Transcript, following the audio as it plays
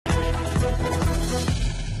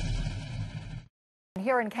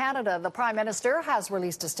Here in Canada, the Prime Minister has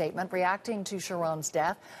released a statement reacting to Sharon's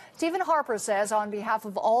death. Stephen Harper says, on behalf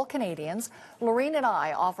of all Canadians, Lorene and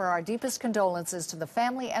I offer our deepest condolences to the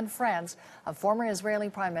family and friends of former Israeli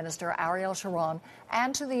Prime Minister Ariel Sharon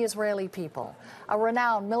and to the Israeli people. A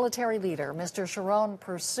renowned military leader, Mr. Sharon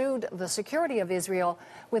pursued the security of Israel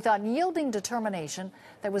with unyielding determination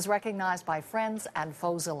that was recognized by friends and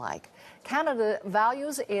foes alike. Canada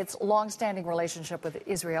values its long-standing relationship with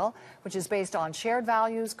Israel, which is based on shared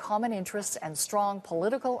values, common interests, and strong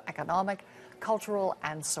political, economic, cultural,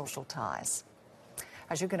 and social ties.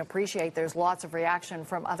 As you can appreciate, there's lots of reaction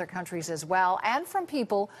from other countries as well, and from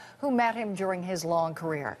people who met him during his long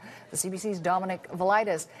career. The CBC's Dominic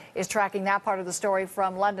Velitis is tracking that part of the story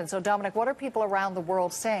from London. So, Dominic, what are people around the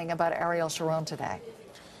world saying about Ariel Sharon today?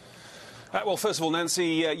 Well, first of all,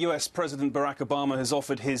 Nancy, US President Barack Obama has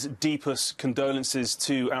offered his deepest condolences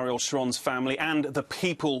to Ariel Sharon's family and the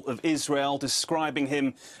people of Israel, describing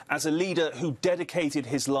him as a leader who dedicated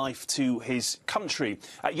his life to his country.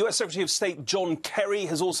 US Secretary of State John Kerry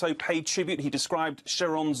has also paid tribute. He described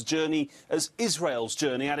Sharon's journey as Israel's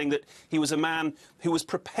journey, adding that he was a man who was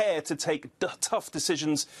prepared to take tough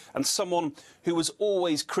decisions and someone who was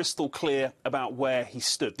always crystal clear about where he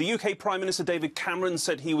stood. The UK Prime Minister David Cameron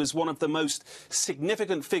said he was one of the most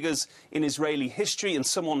significant figures in Israeli history and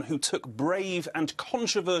someone who took brave and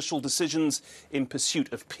controversial decisions in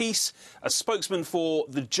pursuit of peace. A spokesman for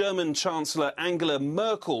the German Chancellor Angela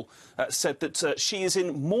Merkel said that she is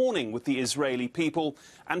in mourning with the Israeli people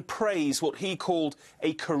and praised what he called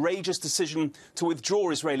a courageous decision to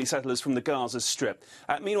withdraw Israeli settlers from the Gaza Strip.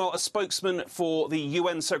 Meanwhile, a spokesman for the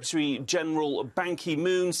UN Secretary-General Ban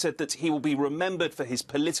Ki-moon said that he will be remembered for his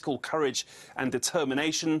political courage and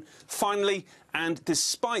determination. Finally, and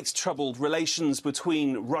despite troubled relations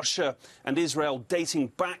between Russia and Israel dating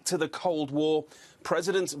back to the Cold War,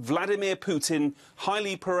 President Vladimir Putin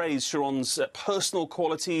highly praised Sharon's personal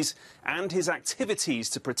qualities and his activities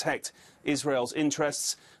to protect Israel's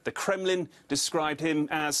interests. The Kremlin described him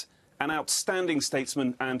as an outstanding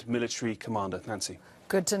statesman and military commander. Nancy.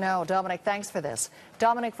 Good to know. Dominic, thanks for this.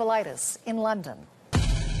 Dominic Velitis in London.